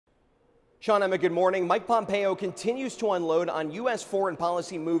Sean, Emma, good morning. Mike Pompeo continues to unload on U.S. foreign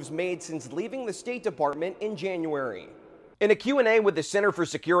policy moves made since leaving the State Department in January. In a Q&A with the Center for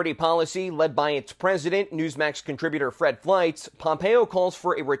Security Policy, led by its president, Newsmax contributor Fred Fleitz, Pompeo calls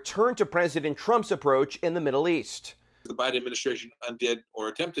for a return to President Trump's approach in the Middle East. The Biden administration undid or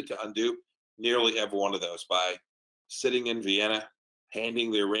attempted to undo nearly every one of those by sitting in Vienna,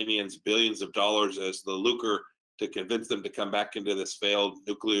 handing the Iranians billions of dollars as the lucre to convince them to come back into this failed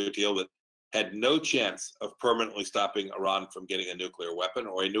nuclear deal that had no chance of permanently stopping Iran from getting a nuclear weapon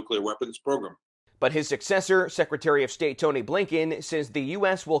or a nuclear weapons program. But his successor, Secretary of State Tony Blinken, says the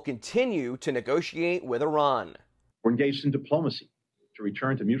U.S. will continue to negotiate with Iran. We're engaged in diplomacy to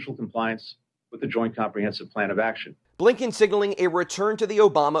return to mutual compliance with the Joint Comprehensive Plan of Action. Blinken signaling a return to the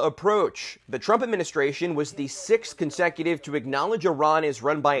Obama approach. The Trump administration was the sixth consecutive to acknowledge Iran is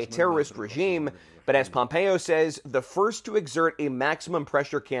run by a terrorist regime, but as Pompeo says, the first to exert a maximum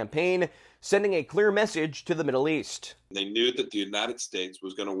pressure campaign, sending a clear message to the Middle East. They knew that the United States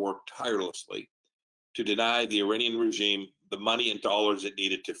was going to work tirelessly to deny the Iranian regime the money and dollars it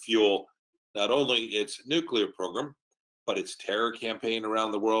needed to fuel not only its nuclear program, but its terror campaign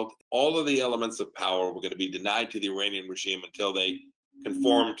around the world. All of the elements of power were going to be denied to the Iranian regime until they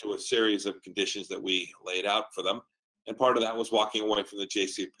conformed to a series of conditions that we laid out for them. And part of that was walking away from the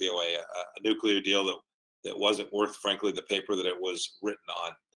JCPOA, a nuclear deal that wasn't worth, frankly, the paper that it was written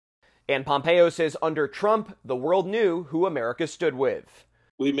on. And Pompeo says under Trump, the world knew who America stood with.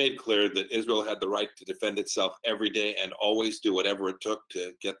 We made clear that Israel had the right to defend itself every day and always do whatever it took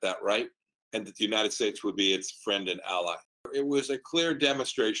to get that right, and that the United States would be its friend and ally. It was a clear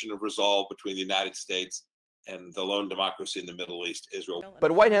demonstration of resolve between the United States and the lone democracy in the Middle East, Israel.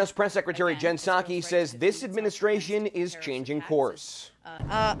 But White House Press Secretary Jen Psaki says this administration is changing course.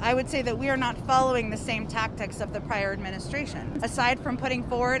 I would say that we are not following the same tactics of the prior administration. Aside from putting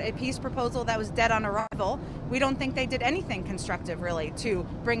forward a peace proposal that was dead on arrival, we don't think they did anything constructive, really, to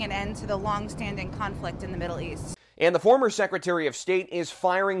bring an end to the long-standing conflict in the Middle East. And the former Secretary of State is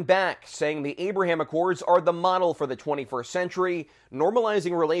firing back, saying the Abraham Accords are the model for the 21st century,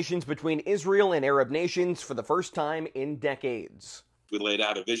 normalizing relations between Israel and Arab nations for the first time in decades. We laid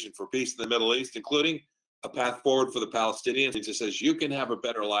out a vision for peace in the Middle East, including a path forward for the Palestinians. It says you can have a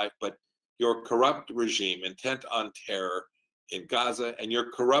better life, but your corrupt regime intent on terror in Gaza and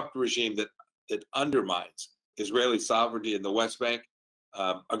your corrupt regime that undermines Israeli sovereignty in the West Bank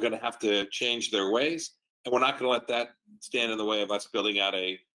are going to have to change their ways. And we're not going to let that stand in the way of us building out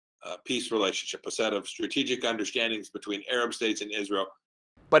a peace relationship, a set of strategic understandings between Arab states and Israel.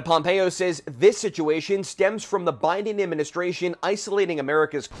 But Pompeo says this situation stems from the Biden administration isolating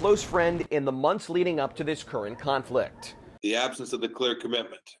America's close friend in the months leading up to this current conflict. The absence of the clear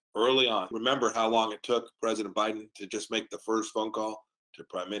commitment early on. Remember how long it took President Biden to just make the first phone call to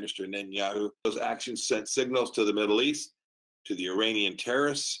Prime Minister Netanyahu. Those actions sent signals to the Middle East, to the Iranian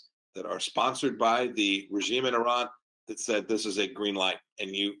terrorists that are sponsored by the regime in Iran that said this is a green light,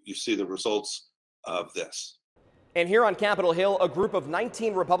 and you see the results of this. And here on Capitol Hill, a group of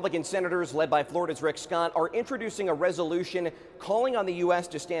 19 Republican senators led by Florida's Rick Scott are introducing a resolution calling on the U.S.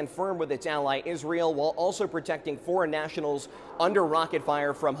 to stand firm with its ally Israel while also protecting foreign nationals under rocket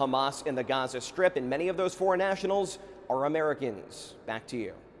fire from Hamas in the Gaza Strip. And many of those foreign nationals are Americans. Back to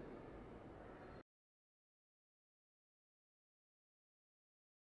you.